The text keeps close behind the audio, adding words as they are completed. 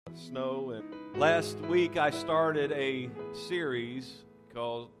Snow. And last week I started a series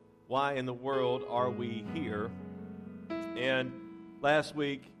called Why in the World Are We Here? And last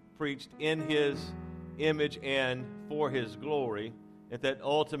week preached in His image and for His glory. And that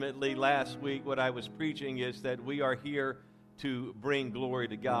ultimately last week what I was preaching is that we are here to bring glory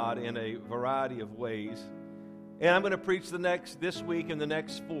to God in a variety of ways. And I'm going to preach this week and the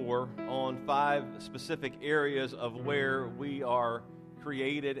next 4 on 5 specific areas of where we are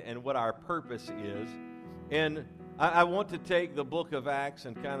created and what our purpose is. And I want to take the book of Acts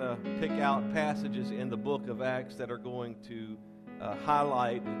and kind of pick out passages in the book of Acts that are going to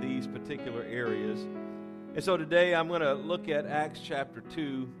highlight these particular areas. And so today I'm going to look at Acts chapter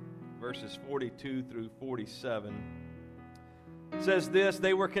 2, verses 42 through 47. It says this: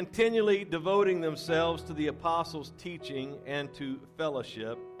 "They were continually devoting themselves to the apostles' teaching and to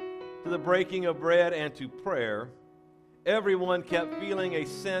fellowship, to the breaking of bread and to prayer. Everyone kept feeling a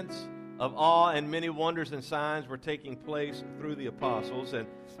sense of awe, and many wonders and signs were taking place through the apostles. And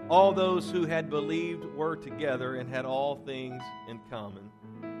all those who had believed were together and had all things in common.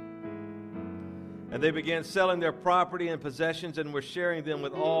 And they began selling their property and possessions and were sharing them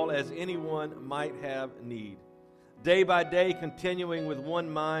with all as anyone might have need. Day by day, continuing with one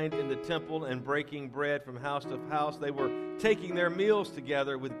mind in the temple and breaking bread from house to house, they were taking their meals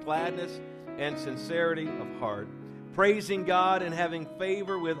together with gladness and sincerity of heart, praising God and having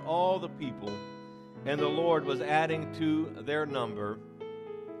favor with all the people. And the Lord was adding to their number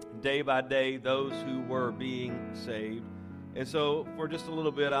day by day those who were being saved." And so for just a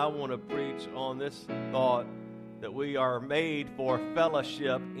little bit, I want to preach on this thought that we are made for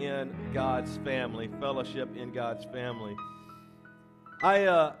fellowship in God's family. Fellowship in God's family.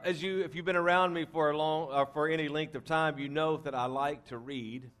 If you've been around me for any length of time, you know that I like to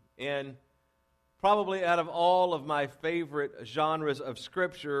read. And probably out of all of my favorite genres of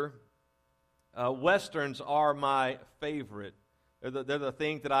Scripture, Westerns are my favorite. They're the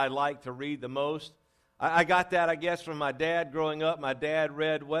thing that I like to read the most. I got that, I guess, from my dad growing up. My dad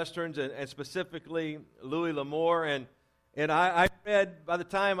read Westerns, and specifically Louis L'Amour. And I read, by the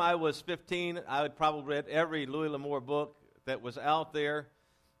time I was 15, I had probably read every Louis L'Amour book that was out there,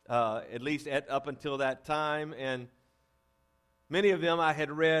 at least up until that time. And many of them I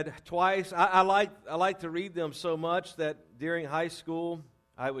had read twice. I like to read them so much that during high school,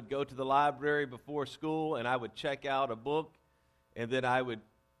 I would go to the library before school and I would check out a book, and then I would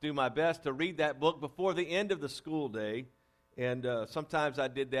do my best to read that book before the end of the school day. And sometimes I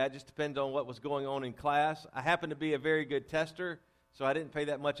did that. It just depends on what was going on in class. I happened to be a very good tester, so I didn't pay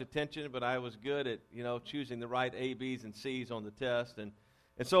that much attention, but I was good at choosing the right A, B's, and C's on the test. And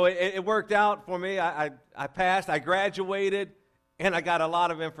so it worked out for me. I passed. I graduated. And I got a lot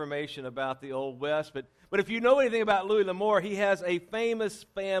of information about the Old West. But if you know anything about Louis L'Amour, he has a famous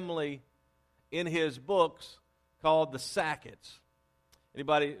family in his books called the Sacketts.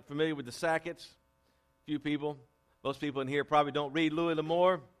 Anybody familiar with the Sacketts? A few people. Most people in here probably don't read Louis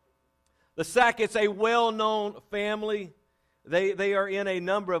L'Amour. The Sacketts, a well-known family. They are in a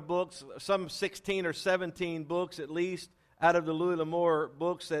number of books, some 16 or 17 books at least, out of the Louis L'Amour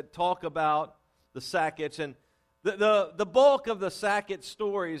books that talk about the Sacketts. And the bulk of the Sackett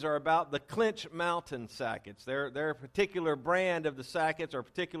stories are about the Clinch Mountain Sacketts. They're a particular brand of the Sacketts or a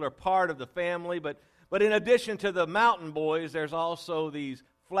particular part of the family. But in addition to the mountain boys, there's also these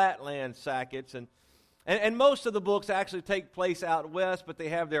flatland Sacketts. And most of the books actually take place out west, but they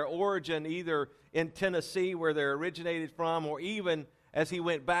have their origin either in Tennessee, where they originated from, or even as he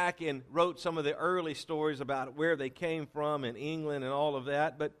went back and wrote some of the early stories about where they came from in England and all of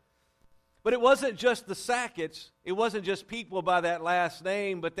that. But it wasn't just the Sacketts. It wasn't just people by that last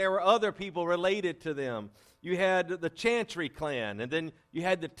name, but there were other people related to them. You had the Chantry clan, and then you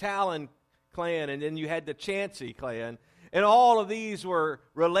had the Talon clan, and then you had the Chansey clan. And all of these were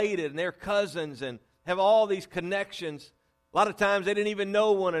related, and they're cousins, and have all these connections. A lot of times they didn't even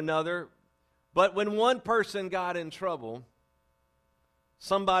know one another. But when one person got in trouble,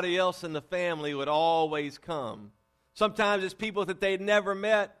 somebody else in the family would always come. Sometimes it's people that they'd never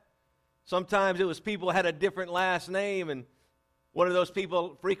met. Sometimes it was people who had a different last name, and one of those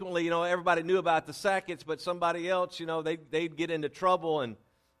people frequently, everybody knew about the Sacketts, but somebody else, they'd get into trouble, and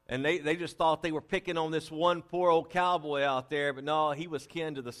they just thought they were picking on this one poor old cowboy out there, but no, he was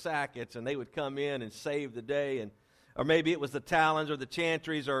kin to the Sacketts, and they would come in and save the day, or maybe it was the Talons or the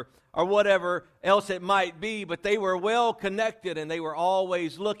Chantrys or whatever else it might be, but they were well connected, and they were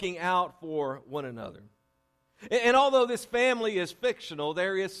always looking out for one another. And although this family is fictional,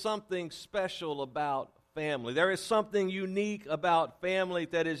 there is something special about family. There is something unique about family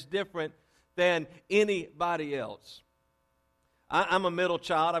that is different than anybody else. I'm a middle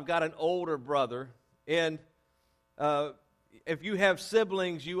child. I've got an older brother. And if you have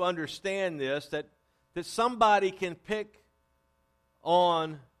siblings, you understand this, that somebody can pick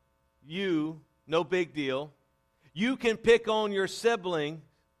on you, no big deal. You can pick on your sibling,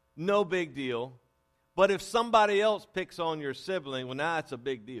 no big deal. But if somebody else picks on your sibling, well, now it's a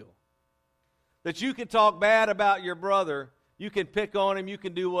big deal. That you can talk bad about your brother, you can pick on him, you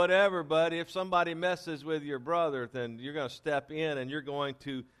can do whatever, but if somebody messes with your brother, then you're going to step in and you're going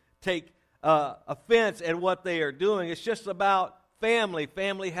to take offense at what they are doing. It's just about family.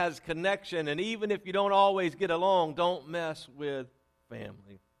 Family has connection, and even if you don't always get along, don't mess with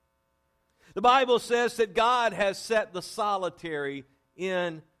family. The Bible says that God has set the solitary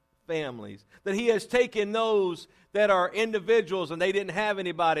in families, that He has taken those that are individuals and they didn't have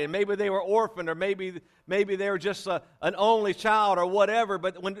anybody, and maybe they were orphaned, or maybe they were just an only child or whatever.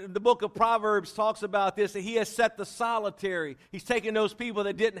 But when the book of Proverbs talks about this, that He has set the solitary. He's taken those people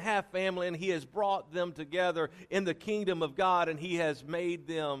that didn't have family and He has brought them together in the kingdom of God, and He has made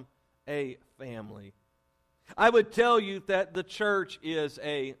them a family. I would tell you that the church is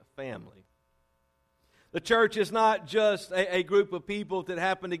a family. The church is not just a group of people that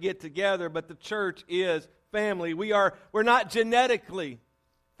happen to get together, but the church is family. We're not genetically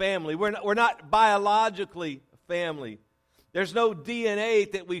family. We're not biologically family. There's no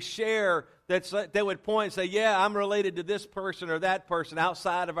DNA that we share that would point and say, yeah, I'm related to this person or that person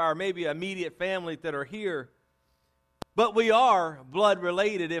outside of our maybe immediate family that are here. But we are blood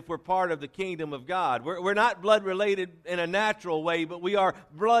related if we're part of the kingdom of God. We're not blood related in a natural way, but we are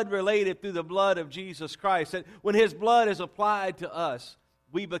blood related through the blood of Jesus Christ. That when His blood is applied to us,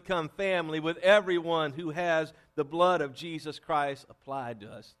 we become family with everyone who has the blood of Jesus Christ applied to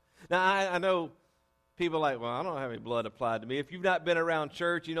us. Now, I know people are like, well, I don't have any blood applied to me. If you've not been around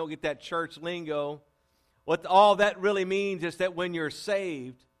church, you don't get that church lingo. What all that really means is that when you're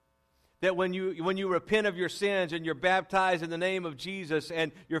saved, that when you repent of your sins and you're baptized in the name of Jesus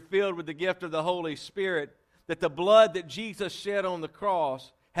and you're filled with the gift of the Holy Spirit, that the blood that Jesus shed on the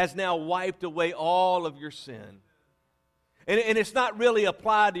cross has now wiped away all of your sin. And it's not really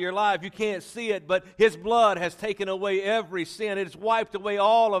applied to your life. You can't see it, but His blood has taken away every sin. It has wiped away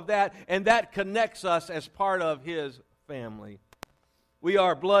all of that, and that connects us as part of His family. We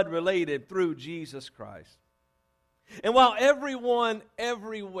are blood related through Jesus Christ. And while everyone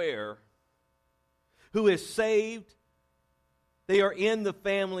everywhere who is saved, they are in the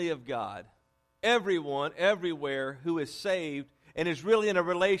family of God. Everyone, everywhere who is saved and is really in a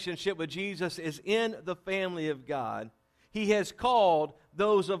relationship with Jesus is in the family of God. He has called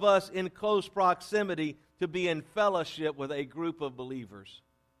those of us in close proximity to be in fellowship with a group of believers.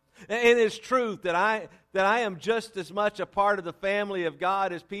 And it is truth that I am just as much a part of the family of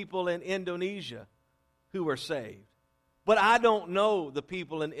God as people in Indonesia who are saved. But I don't know the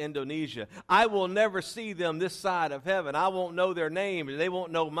people in Indonesia. I will never see them this side of heaven. I won't know their name, and they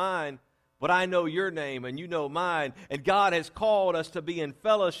won't know mine. But I know your name, and you know mine. And God has called us to be in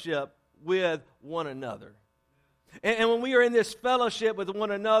fellowship with one another. And when we are in this fellowship with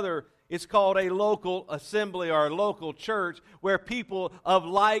one another, it's called a local assembly or a local church, where people of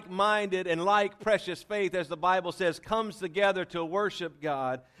like-minded and like precious faith, as the Bible says, comes together to worship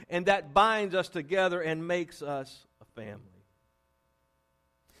God. And that binds us together and makes us family.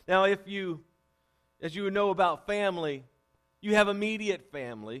 Now, as you know about family, you have immediate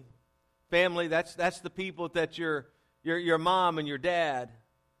family. Family, that's the people that your mom and your dad,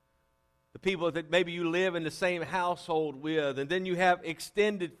 the people that maybe you live in the same household with. And then you have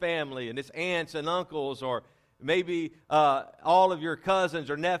extended family, and it's aunts and uncles, or maybe all of your cousins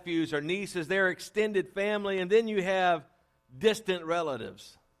or nephews or nieces. They're extended family. And then you have distant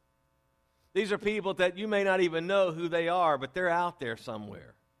relatives. These are people that you may not even know who they are, but they're out there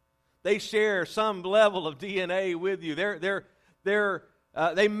somewhere. They share some level of DNA with you.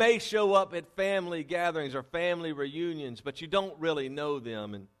 They may show up at family gatherings or family reunions, but you don't really know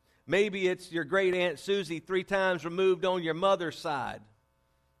them. And maybe it's your great Aunt Susie 3 times removed on your mother's side.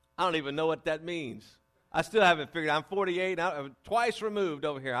 I don't even know what that means. I still haven't figured. I'm 48, I'm twice removed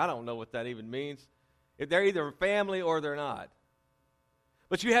over here. I don't know what that even means. If they're either family or they're not.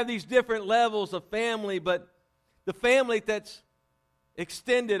 But you have these different levels of family, but the family that's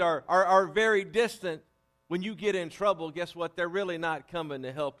extended are very distant. When you get in trouble, guess what? They're really not coming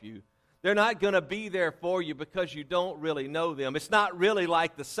to help you. They're not going to be there for you because you don't really know them. It's not really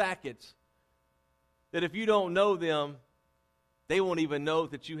like the Sacketts, that if you don't know them, they won't even know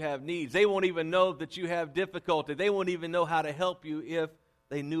that you have needs. They won't even know that you have difficulty. They won't even know how to help you if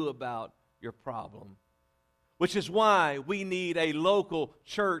they knew about your problem. which is why we need a local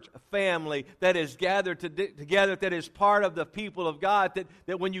church family that is gathered together, that is part of the people of God,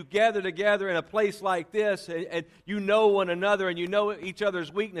 that when you gather together in a place like this, and you know one another, and you know each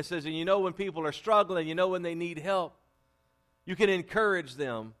other's weaknesses, and you know when people are struggling, you know when they need help, you can encourage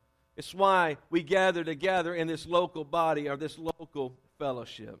them. It's why we gather together in this local body or this local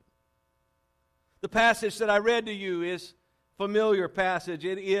fellowship. The passage that I read to you is a familiar passage.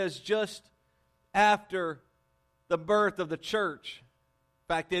 It is just after the birth of the church.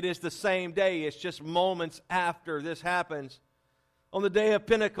 In fact, it is the same day. It's just moments after this happens. On the day of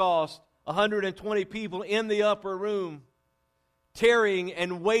Pentecost, 120 people in the upper room, tarrying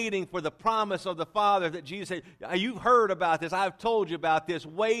and waiting for the promise of the Father that Jesus said, you've heard about this, I've told you about this,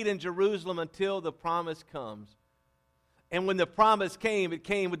 wait in Jerusalem until the promise comes. And when the promise came, it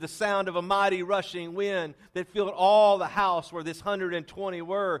came with the sound of a mighty rushing wind that filled all the house where this 120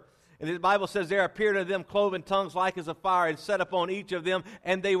 were. And the Bible says there appeared unto them cloven tongues like as a fire and set upon each of them,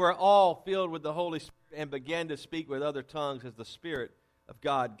 and they were all filled with the Holy Spirit and began to speak with other tongues as the Spirit of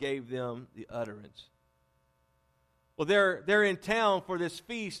God gave them the utterance. Well, they're in town for this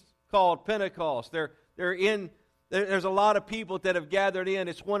feast called Pentecost. There's a lot of people that have gathered in.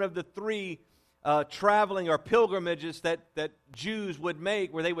 It's one of the three traveling or pilgrimages that Jews would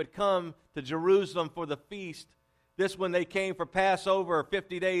make, where they would come to Jerusalem for the feast. This one they came for Passover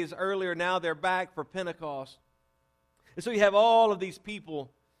 50 days earlier. Now they're back for Pentecost. And so you have all of these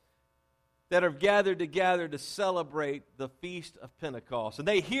people that have gathered together to celebrate the Feast of Pentecost. And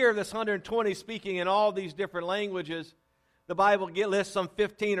they hear this 120 speaking in all these different languages. The Bible lists some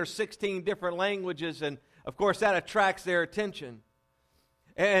 15 or 16 different languages, and of course that attracts their attention.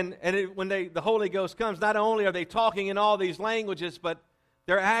 And when the Holy Ghost comes, not only are they talking in all these languages, but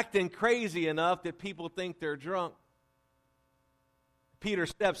they're acting crazy enough that people think they're drunk. Peter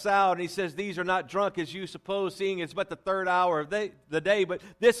steps out and he says, these are not drunk as you suppose, seeing it's but the third hour of the day, but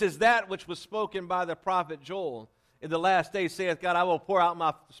this is that which was spoken by the prophet Joel. In the last days saith God, I will pour out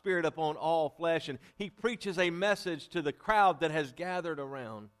my Spirit upon all flesh. And he preaches a message to the crowd that has gathered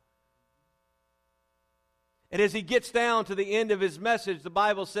around. And as he gets down to the end of his message, the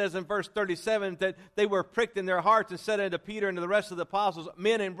Bible says in verse 37 that they were pricked in their hearts and said unto Peter and to the rest of the apostles,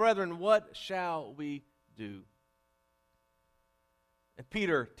 men and brethren, what shall we do? And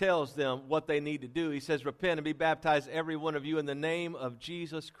Peter tells them what they need to do. He says, repent and be baptized, every one of you, in the name of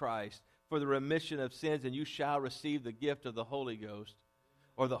Jesus Christ for the remission of sins, and you shall receive the gift of the Holy Ghost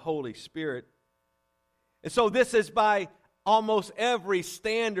or the Holy Spirit. And so this is by almost every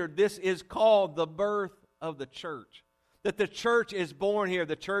standard, this is called the birth of the church. That the church is born here.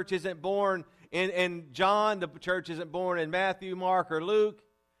 The church isn't born in John. The church isn't born in Matthew, Mark, or Luke.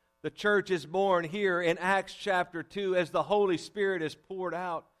 The church is born here in Acts chapter 2 as the Holy Spirit is poured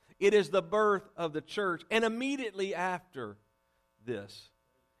out. It is the birth of the church. And immediately after this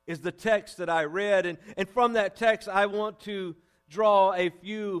is the text that I read. And from that text, I want to draw a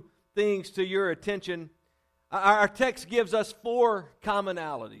few things to your attention. Our text gives us 4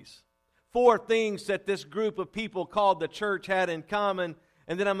 commonalities. 4 things that this group of people called the church had in common.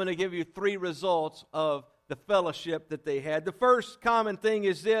 And then I'm going to give you 3 results of the fellowship that they had. The first common thing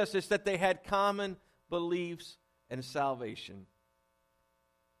is this, is that they had common beliefs and salvation.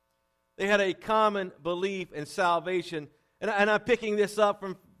 They had a common belief in salvation. And I'm picking this up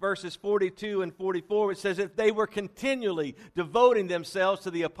from verses 42 and 44, which says that they were continually devoting themselves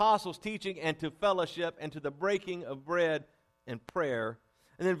to the apostles' teaching and to fellowship and to the breaking of bread and prayer.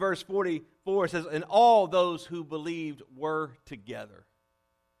 And then verse 44 says, and all those who believed were together.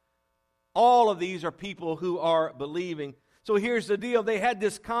 All of these are people who are believing. So here's the deal. They had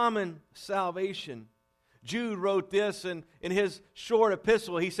this common salvation. Jude wrote this in his short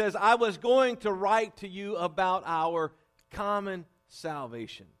epistle. He says, I was going to write to you about our common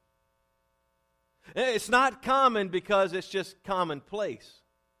salvation. It's not common because it's just commonplace.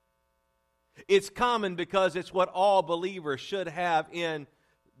 It's common because it's what all believers should have in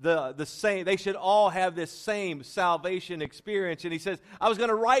the same. They should all have this same salvation experience. And he says, I was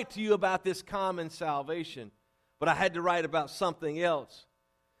going to write to you about this common salvation, but I had to write about something else.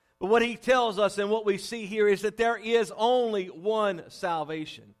 But what he tells us and what we see here is that there is only one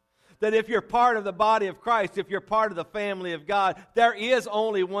salvation. That if you're part of the body of Christ, if you're part of the family of God, there is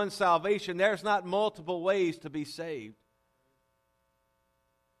only one salvation. There's not multiple ways to be saved.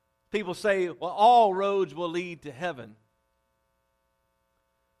 People say, well, all roads will lead to heaven.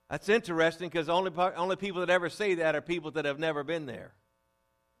 That's interesting because only people that ever say that are people that have never been there.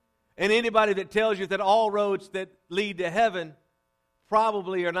 And anybody that tells you that all roads that lead to heaven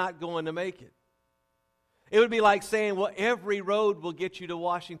probably are not going to make it. It would be like saying, well, every road will get you to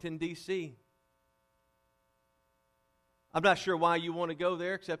Washington, D.C. I'm not sure why you want to go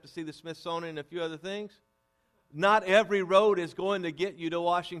there except to see the Smithsonian and a few other things. Not every road is going to get you to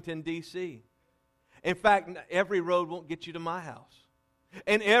Washington, D.C. In fact, every road won't get you to my house.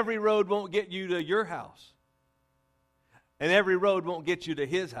 And every road won't get you to your house. And every road won't get you to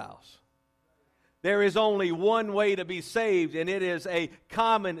his house. There is only one way to be saved, and it is a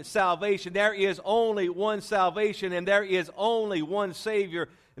common salvation. There is only one salvation, and there is only one Savior,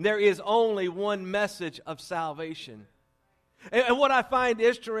 and there is only one message of salvation. And what I find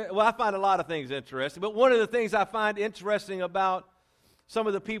interesting, well, I find a lot of things interesting, but one of the things I find interesting about some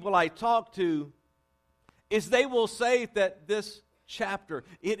of the people I talk to is they will say that this chapter,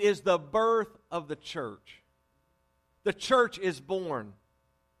 it is the birth of the church. The church is born.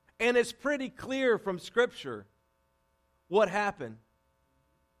 And it's pretty clear from Scripture what happened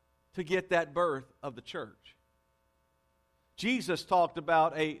to get that birth of the church. Jesus talked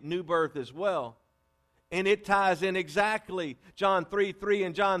about a new birth as well. And it ties in exactly, John 3:3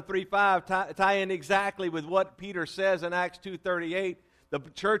 and John 3:5 tie in exactly with what Peter says in Acts 2:38. The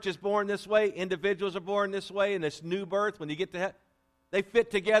church is born this way, individuals are born this way, and this new birth, when you get to heaven, they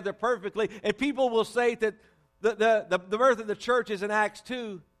fit together perfectly. And people will say that the birth of the church is in Acts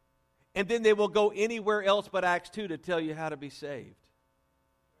 2, and then they will go anywhere else but Acts 2 to tell you how to be saved.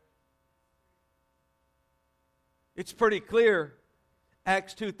 It's pretty clear,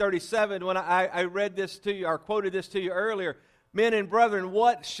 Acts 2:37, when I read this to you, or quoted this to you earlier. Men and brethren,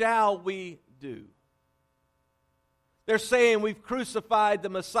 what shall we do? They're saying we've crucified the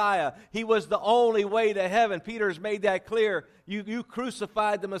Messiah. He was the only way to heaven. Peter's made that clear. You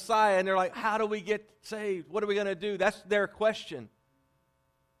crucified the Messiah. And they're like, how do we get saved? What are we going to do? That's their question.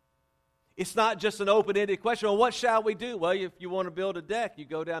 It's not just an open-ended question. Well, what shall we do? Well, if you want to build a deck, you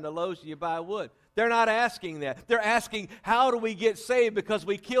go down to Lowe's and you buy wood. They're not asking that. They're asking, how do we get saved? Because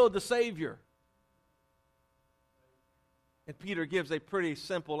we killed the Savior. And Peter gives a pretty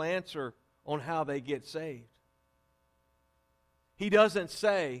simple answer on how they get saved. He doesn't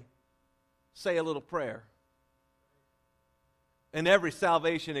say a little prayer. And every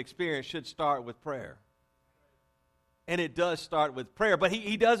salvation experience should start with prayer. And it does start with prayer. But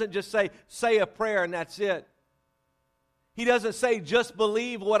he doesn't just say a prayer and that's it. He doesn't say, just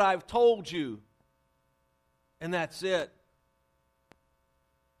believe what I've told you, and that's it.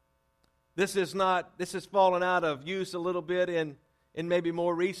 This has fallen out of use a little bit in maybe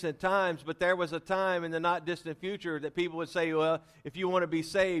more recent times, but there was a time in the not distant future that people would say, well, if you want to be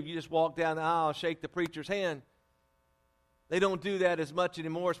saved, you just walk down the aisle and shake the preacher's hand. They don't do that as much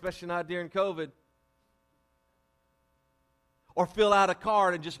anymore, especially not during COVID. Or fill out a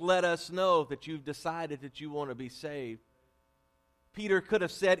card and just let us know that you've decided that you want to be saved. Peter could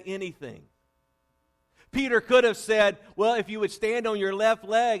have said anything. Peter could have said, well, if you would stand on your left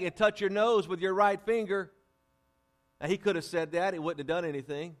leg and touch your nose with your right finger. Now, he could have said that. It wouldn't have done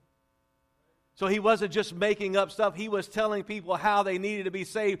anything. So he wasn't just making up stuff. He was telling people how they needed to be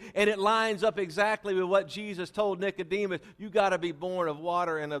saved. And it lines up exactly with what Jesus told Nicodemus. You got to be born of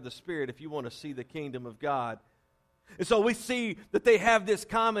water and of the Spirit if you want to see the kingdom of God. And so we see that they have this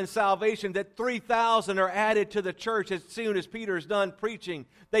common salvation, that 3,000 are added to the church as soon as Peter's done preaching.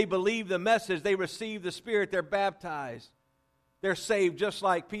 They believe the message. They receive the Spirit. They're baptized. They're saved just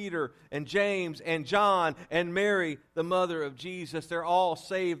like Peter and James and John and Mary, the mother of Jesus. They're all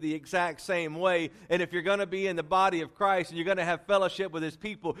saved the exact same way. And if you're going to be in the body of Christ and you're going to have fellowship with His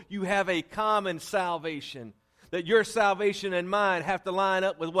people, you have a common salvation. That your salvation and mine have to line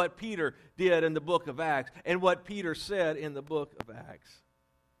up with what Peter did in the book of Acts and what Peter said in the book of Acts.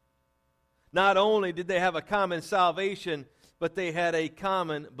 Not only did they have a common salvation, but they had a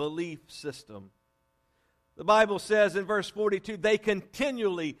common belief system. The Bible says in verse 42, they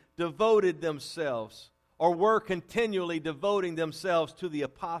continually devoted themselves, or were continually devoting themselves to the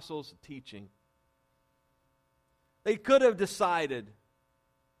apostles' teaching. They could have decided,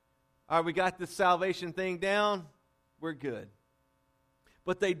 all right, we got this salvation thing down, we're good.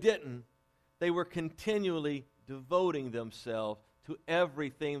 But they didn't. They were continually devoting themselves to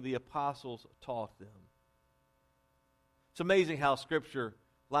everything the apostles taught them. It's amazing how Scripture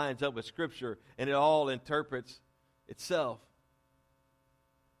lines up with Scripture, and it all interprets itself.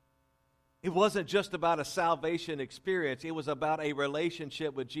 It wasn't just about a salvation experience. It was about a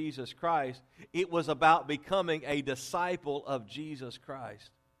relationship with Jesus Christ. It was about becoming a disciple of Jesus Christ.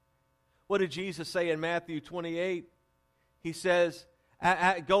 What did Jesus say in Matthew 28? He says,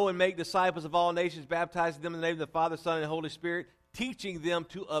 go and make disciples of all nations, baptizing them in the name of the Father, Son, and Holy Spirit, teaching them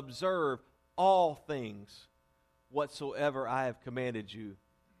to observe all things whatsoever I have commanded you.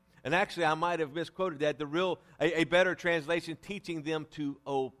 And actually, I might have misquoted that. A better translation, teaching them to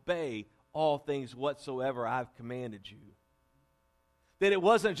obey all things whatsoever I've commanded you. that it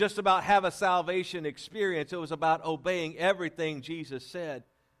wasn't just about have a salvation experience. It was about obeying everything Jesus said.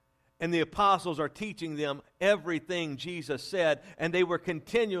 And the apostles are teaching them everything Jesus said, and they were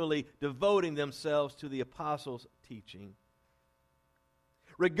continually devoting themselves to the apostles' teaching.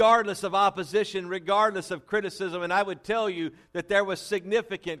 Regardless of opposition, regardless of criticism, and I would tell you that there was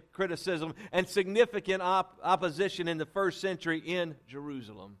significant criticism and significant opposition in the first century in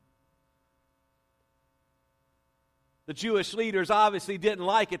Jerusalem. The Jewish leaders obviously didn't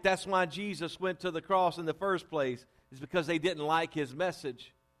like it. That's why Jesus went to the cross in the first place. It's because they didn't like his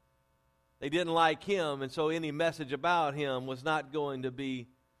message. They didn't like him, and so any message about him was not going to be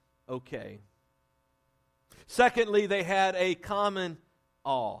okay. Secondly, they had a common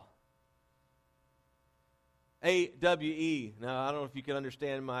awe. A-W-E. Now, I don't know if you can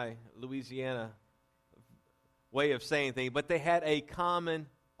understand my Louisiana way of saying things, but they had a common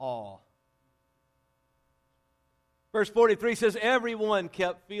awe. Verse 43 says, everyone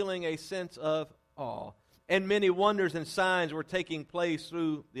kept feeling a sense of awe. And many wonders and signs were taking place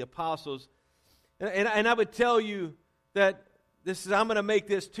through the apostles. And I would tell you that I'm going to make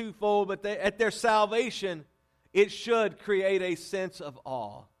this twofold, but at their salvation, it should create a sense of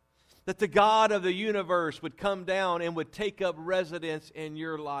awe. That the God of the universe would come down and would take up residence in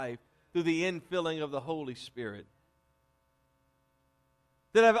your life through the infilling of the Holy Spirit.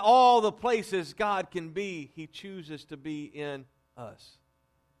 That of all the places God can be, he chooses to be in us.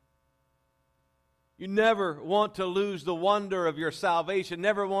 You never want to lose the wonder of your salvation.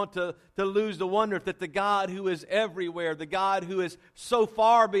 Never want to lose the wonder that the God who is everywhere, the God who is so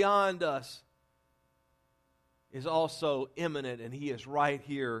far beyond us, is also immanent, and he is right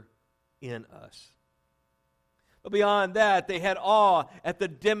here in us. But beyond that, they had awe at the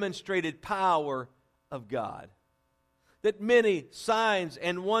demonstrated power of God. That many signs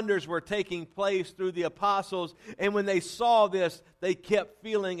and wonders were taking place through the apostles, and when they saw this, they kept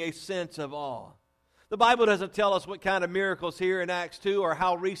feeling a sense of awe. The Bible doesn't tell us what kind of miracles here in Acts 2 or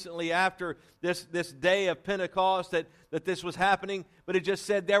how recently after this day of Pentecost that this was happening, but it just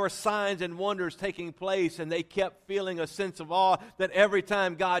said there were signs and wonders taking place, and they kept feeling a sense of awe that every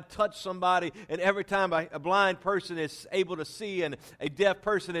time God touched somebody and every time a blind person is able to see and a deaf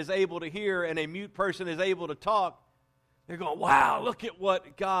person is able to hear and a mute person is able to talk, they're going, wow, look at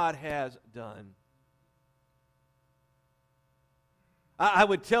what God has done. I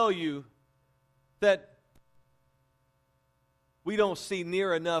would tell you that we don't see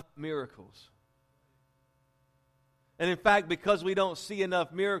near enough miracles. And in fact, because we don't see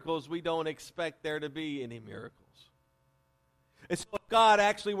enough miracles, we don't expect there to be any miracles. And so if God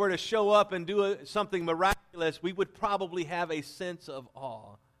actually were to show up and do something miraculous, we would probably have a sense of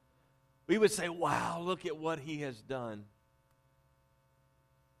awe. We would say, wow, look at what he has done.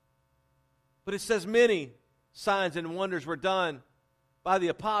 But it says many signs and wonders were done by the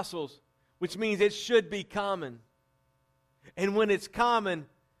apostles, which means it should be common. And when it's common,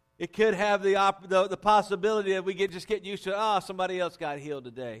 it could have the possibility that we just get used to it. Somebody else got healed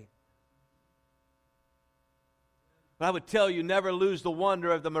today. But I would tell you, never lose the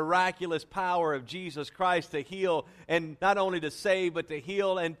wonder of the miraculous power of Jesus Christ to heal, and not only to save, but to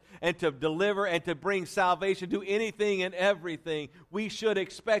heal and to deliver and to bring salvation, do anything and everything. We should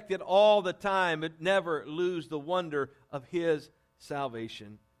expect it all the time, but never lose the wonder of his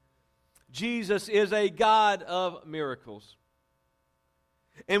salvation. Jesus is a God of miracles.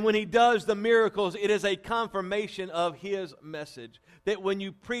 And when he does the miracles, it is a confirmation of his message. That when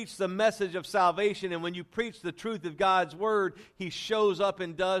you preach the message of salvation and when you preach the truth of God's word, he shows up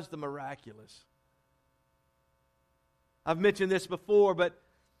and does the miraculous. I've mentioned this before, but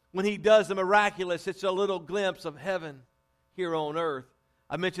when he does the miraculous, it's a little glimpse of heaven here on earth.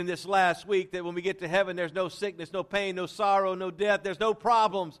 I mentioned this last week that when we get to heaven, there's no sickness, no pain, no sorrow, no death. There's no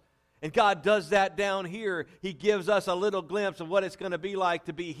problems. And God does that down here. He gives us a little glimpse of what it's going to be like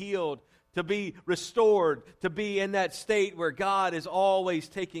to be healed, to be restored, to be in that state where God is always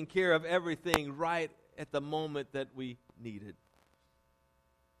taking care of everything right at the moment that we need it.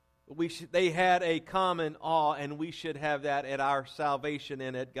 They had a common awe, and we should have that at our salvation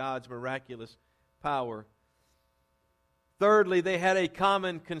and at God's miraculous power. Thirdly, they had a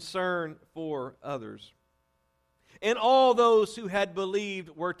common concern for others. And all those who had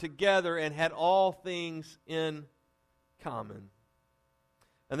believed were together and had all things in common.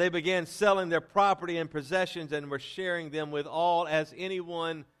 And they began selling their property and possessions and were sharing them with all as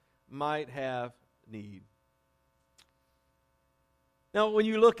anyone might have need. Now, when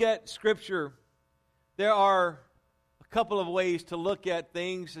you look at Scripture, there are a couple of ways to look at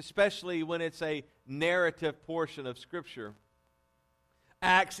things, especially when it's a narrative portion of Scripture.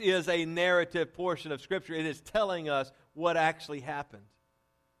 Acts is a narrative portion of Scripture. It is telling us what actually happened.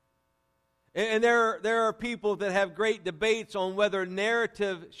 And there are people that have great debates on whether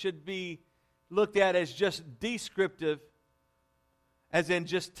narrative should be looked at as just descriptive, as in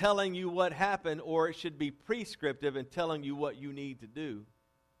just telling you what happened, or it should be prescriptive and telling you what you need to do.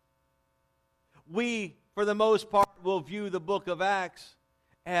 We, for the most part, will view the book of Acts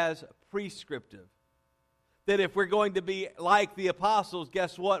as prescriptive. That if we're going to be like the apostles,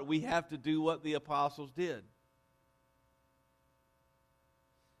 guess what? We have to do what the apostles did.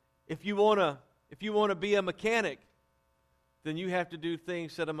 If you want to be a mechanic, then you have to do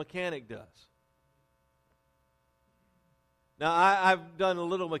things that a mechanic does. Now, I've done a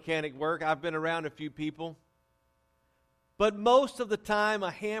little mechanic work. I've been around a few people. But most of the time,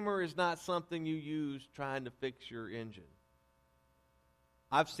 a hammer is not something you use trying to fix your engine.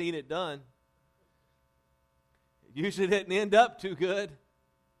 I've seen it done. It usually didn't end up too good.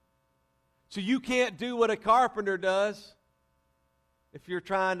 So you can't do what a carpenter does if you're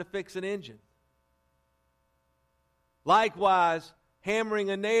trying to fix an engine. Likewise, hammering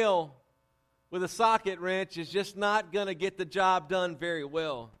a nail with a socket wrench is just not going to get the job done very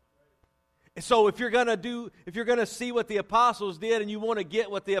well. And so if you're going to see what the apostles did and you want to get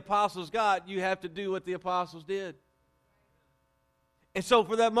what the apostles got, you have to do what the apostles did. And so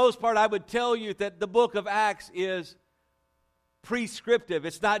for the most part, I would tell you that the book of Acts is prescriptive.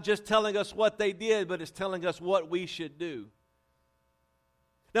 It's not just telling us what they did, but it's telling us what we should do.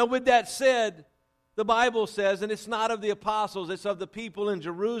 Now, with that said, the Bible says, and it's not of the apostles, it's of the people in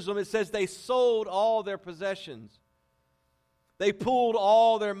Jerusalem, it says they sold all their possessions. They pooled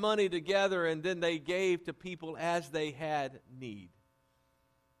all their money together and then they gave to people as they had need.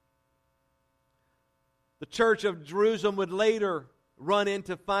 The church of Jerusalem would later run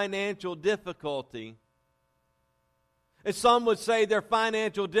into financial difficulty. And some would say their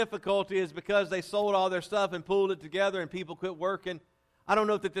financial difficulty is because they sold all their stuff and pooled it together and people quit working. I don't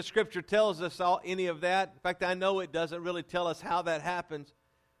know that the Scripture tells us any of that. In fact, I know it doesn't really tell us how that happens.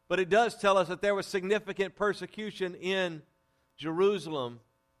 But it does tell us that there was significant persecution in Jerusalem.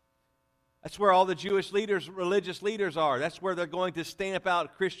 That's where all the Jewish leaders, religious leaders are. That's where they're going to stamp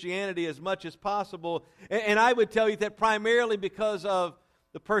out Christianity as much as possible. And I would tell you that primarily because of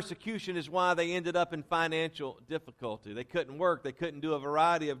the persecution is why they ended up in financial difficulty. They couldn't work. They couldn't do a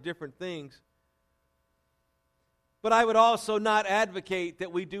variety of different things. But I would also not advocate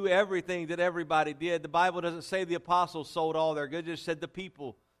that we do everything that everybody did. The Bible doesn't say the apostles sold all their goods. It just said the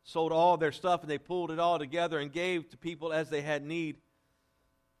people sold all their stuff and they pulled it all together and gave to people as they had need.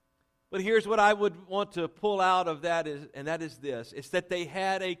 But here's what I would want to pull out of that, and that is this. It's that they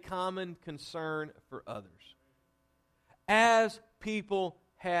had a common concern for others. As people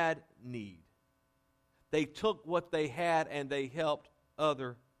had need, they took what they had and they helped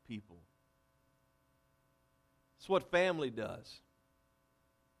other people. It's what family does.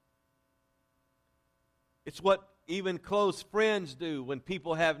 It's what even close friends do. When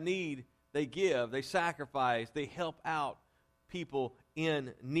people have need, they give, they sacrifice, they help out people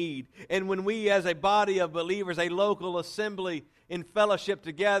in need. And when we as a body of believers, a local assembly in fellowship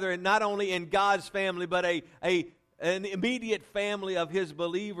together, and not only in God's family, but an immediate family of His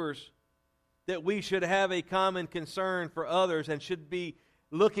believers, that we should have a common concern for others and should be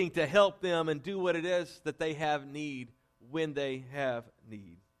looking to help them and do what it is that they have need when they have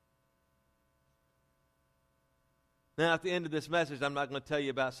need. Now, at the end of this message, I'm not going to tell you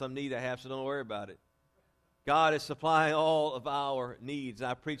about some need I have, so don't worry about it. God is supplying all of our needs.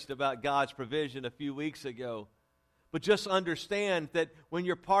 I preached about God's provision a few weeks ago. But just understand that when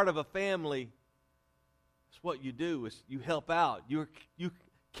you're part of a family, it's what you do is you help out. You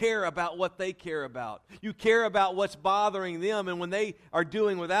care about what they care about. You care about what's bothering them. And when they are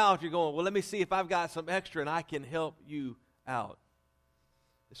doing without, you're going, well, let me see if I've got some extra and I can help you out.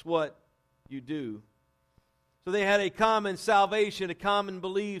 It's what you do. So they had a common salvation, a common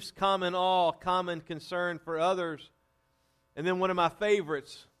beliefs, common awe, common concern for others. And then one of my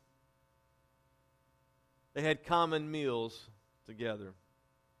favorites, they had common meals together.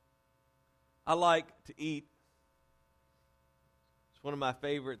 I like to eat. It's one of my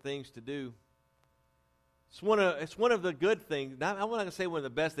favorite things to do. It's one of the good things. I'm not going to say one of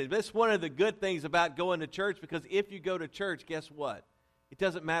the best things, but it's one of the good things about going to church, because if you go to church, guess what? It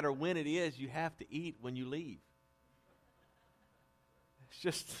doesn't matter when it is, you have to eat when you leave.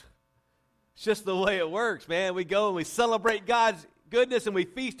 It's just the way it works, man. We go and we celebrate God's goodness and we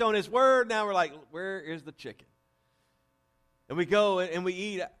feast on His Word. Now we're like, where is the chicken? And we go and we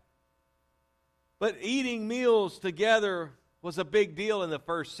eat. But eating meals together was a big deal in the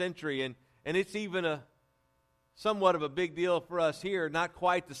first century, and it's even somewhat of a big deal for us here, not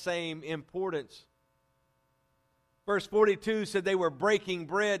quite the same importance. Verse 42 said they were breaking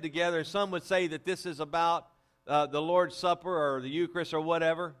bread together. Some would say that this is about the Lord's Supper or the Eucharist or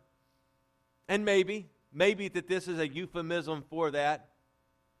whatever. And maybe that this is a euphemism for that.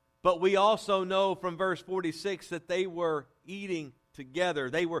 But we also know from verse 46 that they were eating together.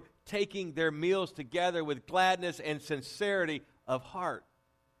 They were taking their meals together with gladness and sincerity of heart.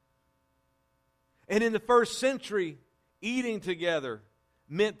 And in the first century, eating together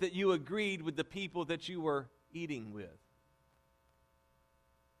meant that you agreed with the people that you were eating with.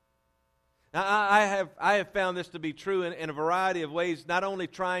 Now, I have found this to be true in a variety of ways, not only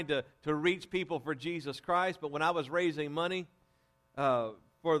trying to reach people for Jesus Christ, but when I was raising money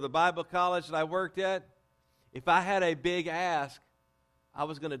for the Bible college that I worked at, if I had a big ask, I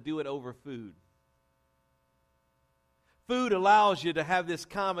was going to do it over food. Food allows you to have this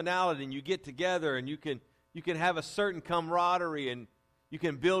commonality, and you get together, and you can have a certain camaraderie, and you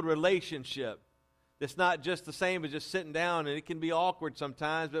can build relationship. It's not just the same as just sitting down, and it can be awkward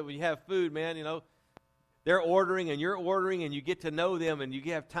sometimes, but when you have food, man, you know, they're ordering and you're ordering, and you get to know them, and you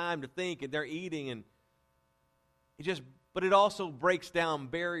have time to think, and they're eating, and but it also breaks down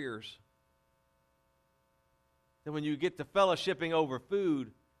barriers. And when you get to fellowshipping over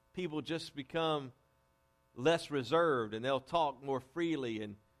food, people just become less reserved, and they'll talk more freely,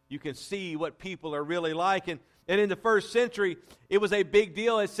 and you can see what people are really like. And in the first century, it was a big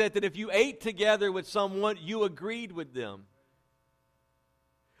deal. It said that if you ate together with someone, you agreed with them.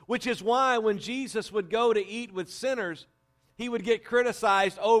 Which is why when Jesus would go to eat with sinners, he would get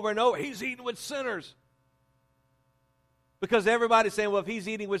criticized over and over. He's eating with sinners. Because everybody's saying, well, if he's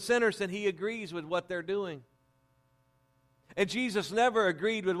eating with sinners, then he agrees with what they're doing. And Jesus never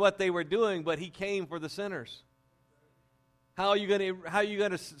agreed with what they were doing, but he came for the sinners. How are you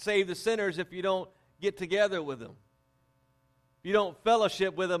going to save the sinners if you don't get together with them? If you don't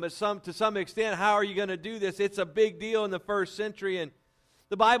fellowship with them to some extent, how are you going to do this? It's a big deal in the first century. And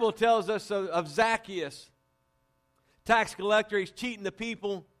the Bible tells us of Zacchaeus, tax collector. He's cheating the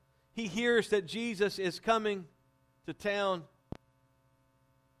people. He hears that Jesus is coming to town.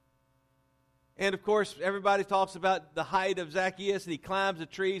 And of course, everybody talks about the height of Zacchaeus, and he climbs a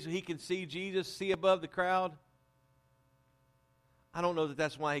tree so he can see Jesus, see above the crowd. I don't know that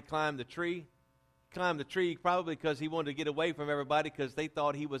that's why he climbed the tree. He climbed the tree probably because he wanted to get away from everybody because they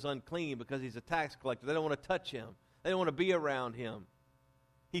thought he was unclean because he's a tax collector. They don't want to touch him. They don't want to be around him.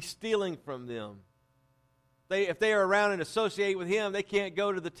 He's stealing from them. If they are around and associate with him, they can't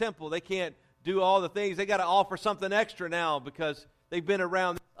go to the temple. They can't do all the things. They got to offer something extra now because they've been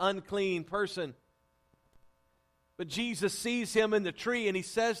around this unclean person. But Jesus sees him in the tree, and he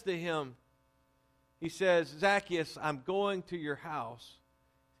says to him, he says, Zacchaeus, I'm going to your house.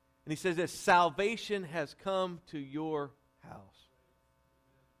 And he says that salvation has come to your house.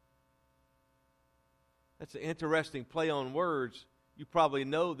 That's an interesting play on words. You probably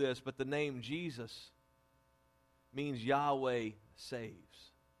know this, but the name Jesus means Yahweh saves.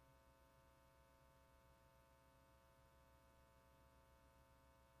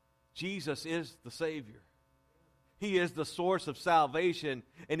 Jesus is the Savior. He is the source of salvation.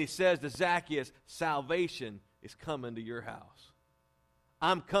 And he says to Zacchaeus, salvation is coming to your house.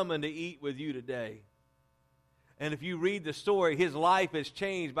 I'm coming to eat with you today. And if you read the story, his life is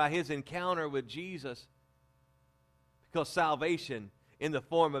changed by his encounter with Jesus. Because salvation in the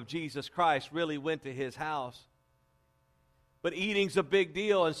form of Jesus Christ really went to his house. But eating's a big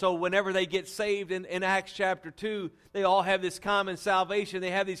deal, and so whenever they get saved in Acts chapter 2, they all have this common salvation. They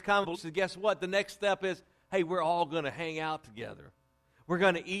have these common... So guess what? The next step is, hey, we're all going to hang out together. We're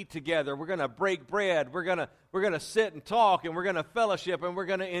going to eat together. We're going to break bread. We're going to sit and talk, and we're going to fellowship, and we're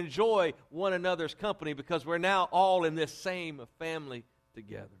going to enjoy one another's company because we're now all in this same family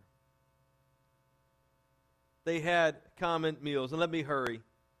together. They had common meals, and let me hurry.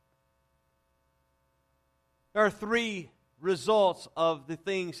 There are three results of the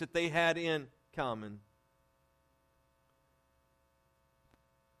things that they had in common.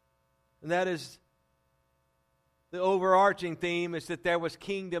 And that is the overarching theme is that there was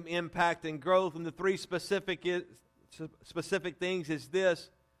kingdom impact and growth. And the three specific things is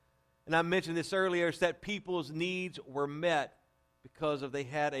this, and I mentioned this earlier, is that people's needs were met because they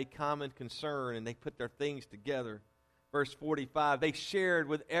had a common concern and they put their things together. Verse 45, they shared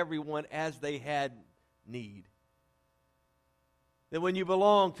with everyone as they had need. That when you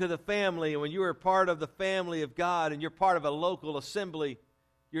belong to the family and when you are part of the family of God and you're part of a local assembly,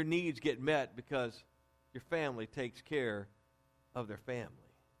 your needs get met because your family takes care of their family.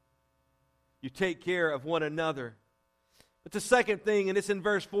 You take care of one another. But the second thing, and it's in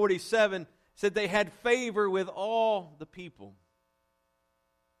verse 47, said they had favor with all the people.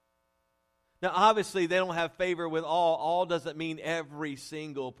 Now, obviously, they don't have favor with all. All doesn't mean every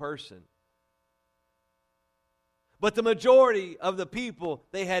single person. But the majority of the people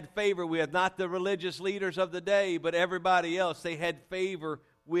they had favor with, not the religious leaders of the day, but everybody else, they had favor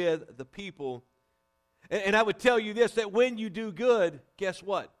with the people. And I would tell you this, that when you do good, guess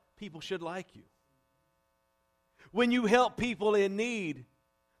what? People should like you. When you help people in need,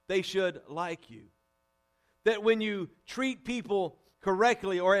 they should like you. That when you treat people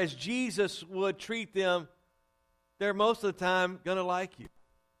correctly, or as Jesus would treat them, they're most of the time going to like you.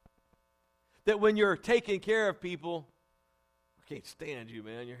 That when you're taking care of people, I can't stand you,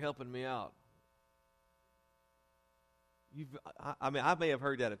 man. You're helping me out. I may have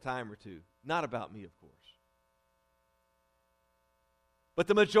heard that a time or two. Not about me, of course. But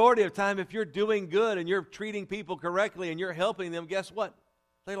the majority of the time, if you're doing good and you're treating people correctly and you're helping them, guess what?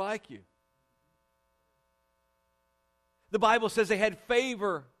 They like you. The Bible says they had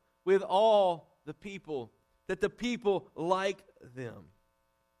favor with all the people, that the people liked them.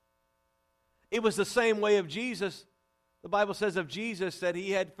 It was the same way of Jesus. The Bible says of Jesus that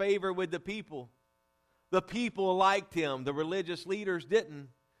he had favor with the people. The people liked him. The religious leaders didn't,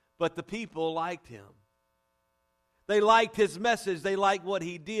 but the people liked him. They liked his message. They liked what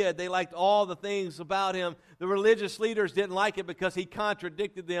he did. They liked all the things about him. The religious leaders didn't like it because he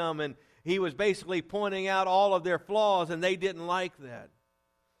contradicted them, and he was basically pointing out all of their flaws, and they didn't like that.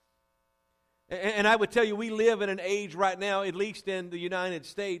 And I would tell you, we live in an age right now, at least in the United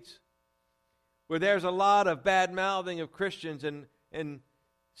States, where there's a lot of bad-mouthing of Christians, and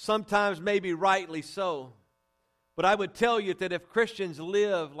sometimes maybe rightly so. But I would tell you that if Christians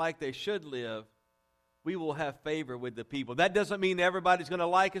live like they should live, we will have favor with the people. That doesn't mean everybody's going to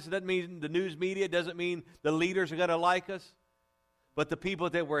like us. It doesn't mean the news media. It doesn't mean the leaders are going to like us. But the people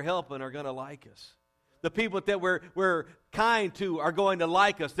that we're helping are going to like us. The people that we're kind to are going to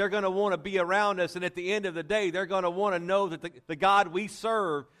like us. They're going to want to be around us. And at the end of the day, they're going to want to know that the God we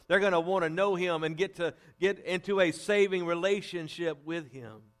serve, they're going to want to know him and get into a saving relationship with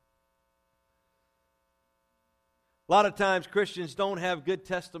him. A lot of times Christians don't have good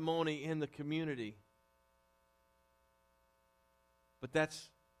testimony in the community. But that's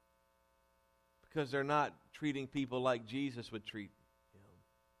because they're not treating people like Jesus would treat him.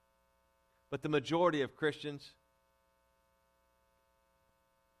 But the majority of Christians,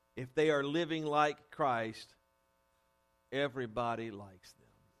 if they are living like Christ, everybody likes them.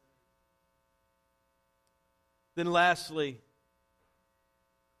 Then lastly,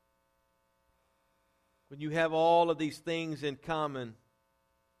 when you have all of these things in common,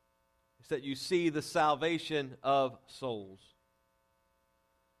 it's that you see the salvation of souls.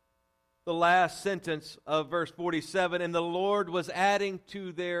 The last sentence of verse 47, and the Lord was adding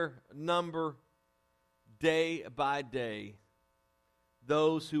to their number day by day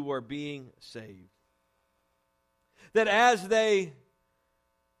those who were being saved. That as they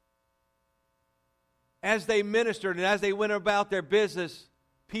ministered and as they went about their business,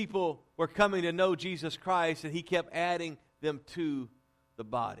 people were coming to know Jesus Christ, and he kept adding them to the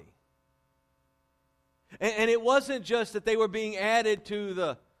body. And it wasn't just that they were being added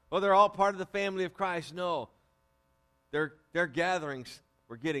to they're all part of the family of Christ. No. Their gatherings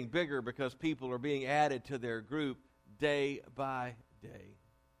were getting bigger because people are being added to their group day by day.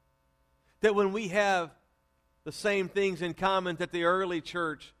 That when we have the same things in common that the early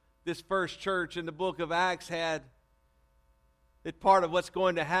church, this first church in the book of Acts had, that part of what's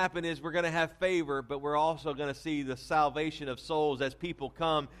going to happen is we're going to have favor, but we're also going to see the salvation of souls as people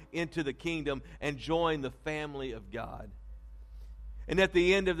come into the kingdom and join the family of God. And at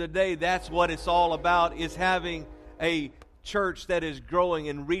the end of the day, that's what it's all about, is having a church that is growing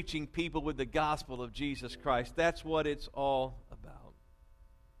and reaching people with the gospel of Jesus Christ. That's what it's all about.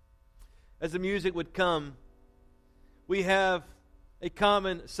 As the music would come, we have a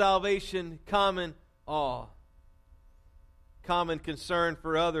common salvation, common awe, common concern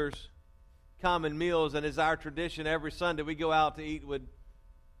for others, common meals, and as our tradition, every Sunday we go out to eat with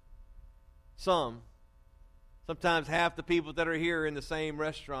sometimes half the people that are here in the same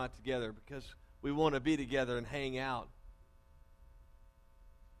restaurant together because we want to be together and hang out.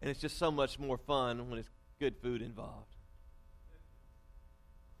 And it's just so much more fun when it's good food involved.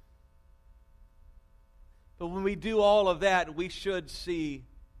 But when we do all of that, we should see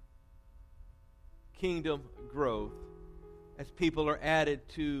kingdom growth as people are added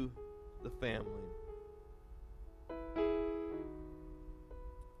to the family.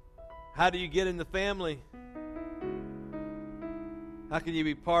 How do you get in the family? How can you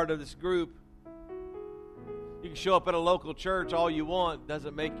be part of this group? You can show up at a local church all you want.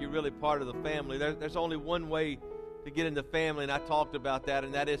 Doesn't make you really part of the family. There's only one way to get in the family, and I talked about that,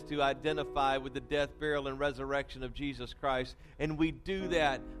 and that is to identify with the death, burial, and resurrection of Jesus Christ. And we do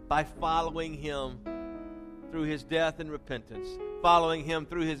that by following Him through His death and repentance, following Him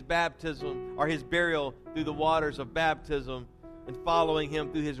through His baptism, or His burial through the waters of baptism, and following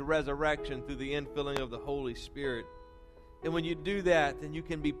Him through His resurrection through the infilling of the Holy Spirit. And when you do that, then you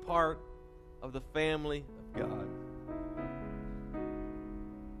can be part of the family of God.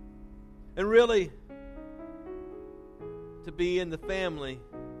 And really, to be in the family,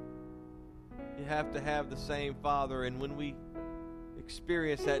 you have to have the same Father. And when we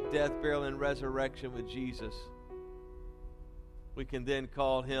experience that death, burial, and resurrection with Jesus, we can then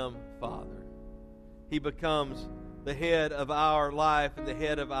call Him Father. He becomes the head of our life and the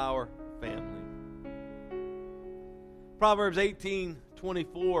head of our family. Proverbs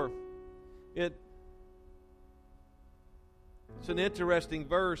 18:24. It's an interesting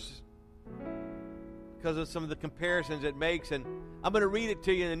verse because of some of the comparisons it makes. And I'm going to read it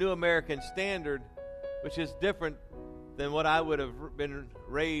to you in the New American Standard, which is different than what I would have been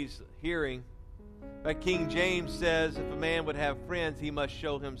raised hearing. But King James says, if a man would have friends, he must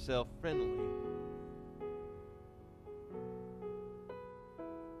show himself friendly.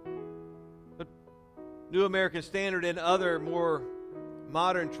 But New American Standard and other more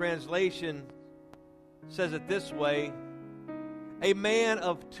modern translation says it this way: a man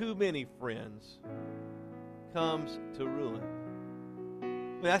of too many friends comes to ruin. I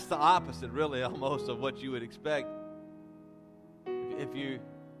mean, that's the opposite, really, almost of what you would expect if you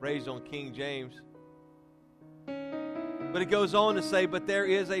raised on King James. But it goes on to say, but there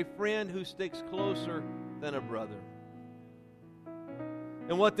is a friend who sticks closer than a brother.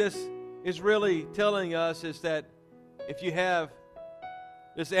 And what this is really telling us is that if you have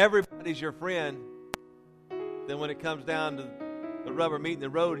this, everybody's your friend, then when it comes down to the rubber meeting the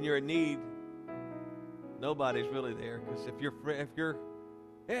road and you're in need, nobody's really there. Because if you're,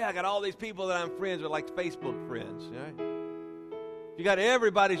 hey, I got all these people that I'm friends with, like Facebook friends, right? If you got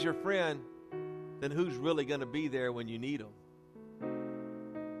everybody's your friend, then who's really going to be there when you need them?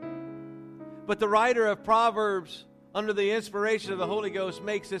 But the writer of Proverbs, under the inspiration of the Holy Ghost,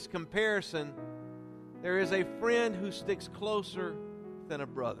 makes this comparison. There is a friend who sticks closer than a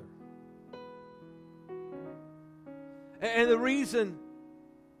brother. And the reason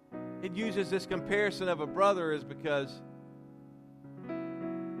it uses this comparison of a brother is because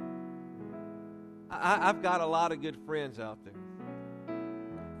I've got a lot of good friends out there.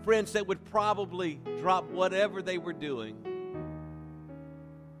 Friends that would probably drop whatever they were doing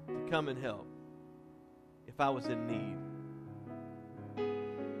to come and help if I was in need.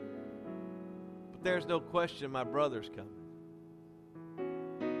 But there's no question my brother's coming.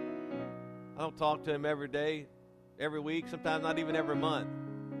 I don't talk to him every day, every week, sometimes not even every month.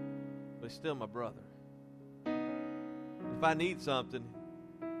 But he's still my brother. If I need something,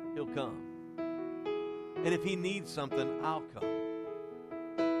 he'll come. And if he needs something, I'll come.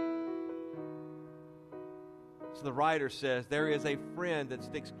 So the writer says there is a friend that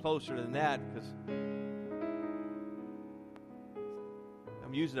sticks closer than that, because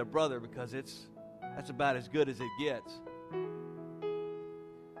I'm using a brother because that's about as good as it gets.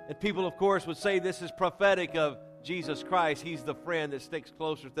 And people, of course, would say this is prophetic of Jesus Christ. He's the friend that sticks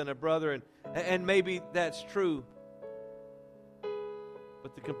closer than a brother, and maybe that's true.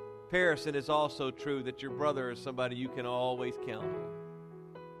 But the comparison is also true, that your brother is somebody you can always count on.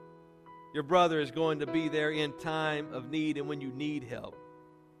 Your brother is going to be there in time of need, and when you need help,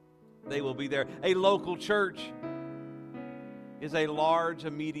 they will be there. A local church is a large,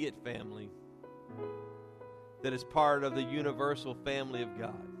 immediate family that is part of the universal family of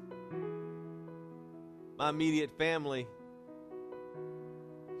God. My immediate family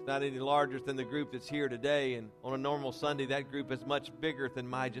is not any larger than the group that's here today, and on a normal Sunday, that group is much bigger than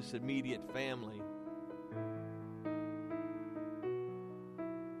my just immediate family.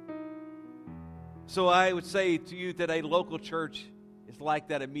 So I would say to you that a local church is like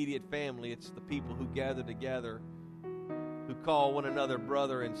that immediate family. It's the people who gather together, who call one another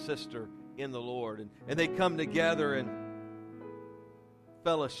brother and sister in the Lord. And they come together in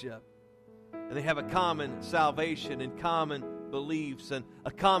fellowship. And they have a common salvation and common beliefs and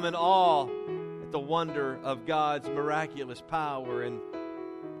a common awe at the wonder of God's miraculous power. And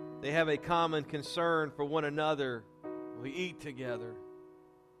they have a common concern for one another. We eat together.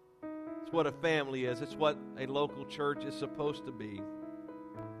 It's what a family is. It's what a local church is supposed to be.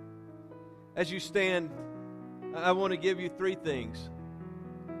 As you stand, I want to give you three things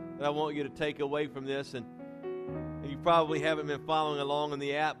that I want you to take away from this. And And you probably haven't been following along on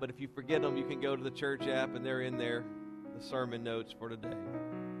the app, but if you forget them, you can go to the church app, and they're in there, the sermon notes for today.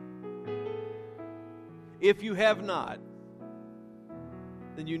 If you have not,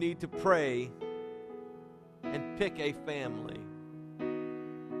 then you need to pray and pick a family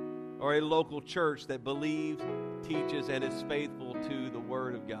or a local church that believes, teaches, and is faithful to the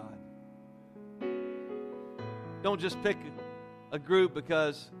Word of God. Don't just pick a group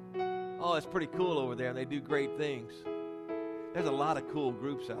because, oh, it's pretty cool over there and they do great things. There's a lot of cool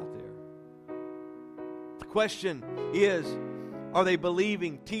groups out there. The question is, are they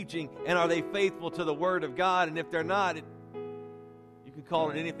believing, teaching, and are they faithful to the Word of God? And if they're not, you can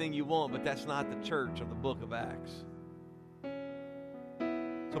call it anything you want, but that's not the church of the book of Acts.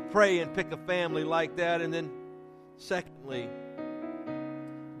 So pray and pick a family like that. And then secondly,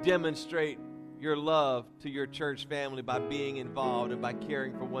 demonstrate your love to your church family by being involved and by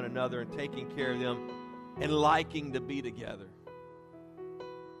caring for one another and taking care of them and liking to be together.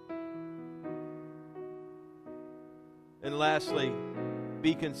 And lastly,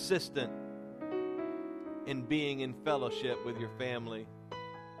 be consistent in being in fellowship with your family.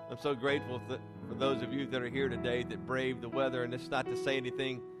 I'm so grateful for those of you that are here today that braved the weather. And it's not to say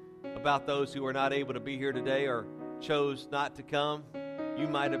anything about those who are not able to be here today or chose not to come. You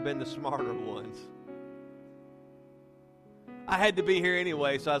might have been the smarter ones. I had to be here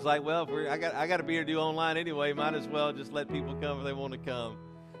anyway, so I was like, well, I got to be here to do online anyway. Might as well just let people come if they want to come.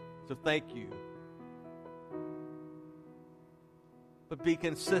 So thank you. But be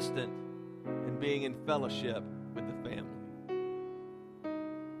consistent in being in fellowship with the family.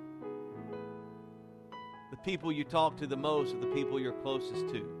 The people you talk to the most are the people you're closest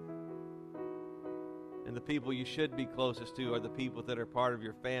to. And the people you should be closest to are the people that are part of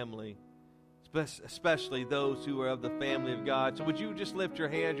your family, especially those who are of the family of God. So would you just lift your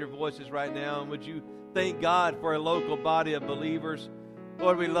hands, your voices right now, and would you thank God for a local body of believers?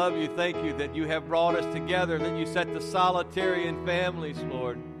 Lord, we love you. Thank you that you have brought us together, that you set the solitary in families,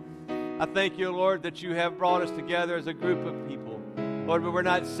 Lord. I thank you, Lord, that you have brought us together as a group of people. Lord, but we're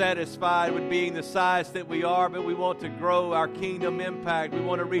not satisfied with being the size that we are, but we want to grow our kingdom impact. We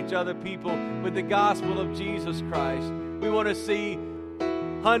want to reach other people with the gospel of Jesus Christ. We want to see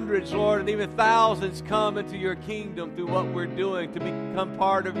hundreds, Lord, and even thousands come into your kingdom through what we're doing to become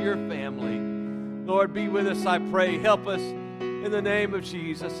part of your family. Lord, be with us, I pray. Help us in the name of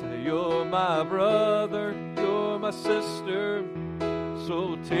Jesus. You're my brother, you're my sister,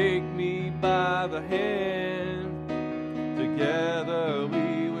 so take me by the hand. Together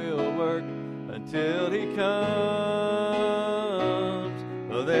we will work until he comes.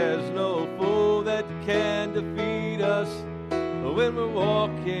 There's no foe that can defeat us when we're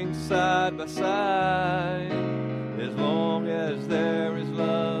walking side by side. As long as there is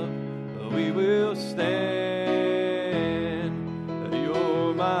love, we will stand.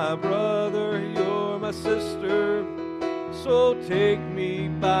 You're my brother, you're my sister, so take me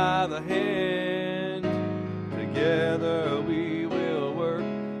by the hand. Together we will work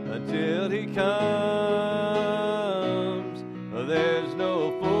until he comes. There's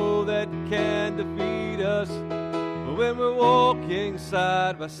no foe that can defeat us when we're walking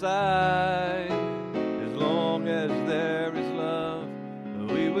side by side. As long as there is love,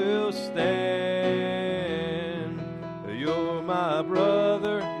 we will stand. You're my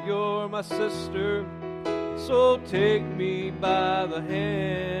brother, you're my sister, so take me by the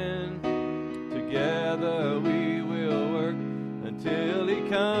hand. Together we will work until he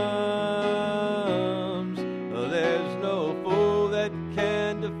comes. There's no foe that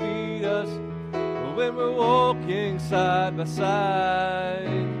can defeat us when we're walking side by side.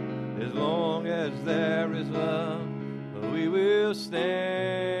 As long as there is love, we will stand.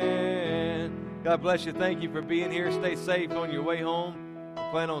 God bless you. Thank you for being here. Stay safe on your way home. I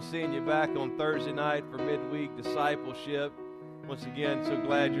plan on seeing you back on Thursday night for midweek discipleship. Once again, so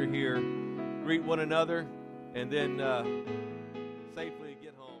glad you're here. Greet one another, and then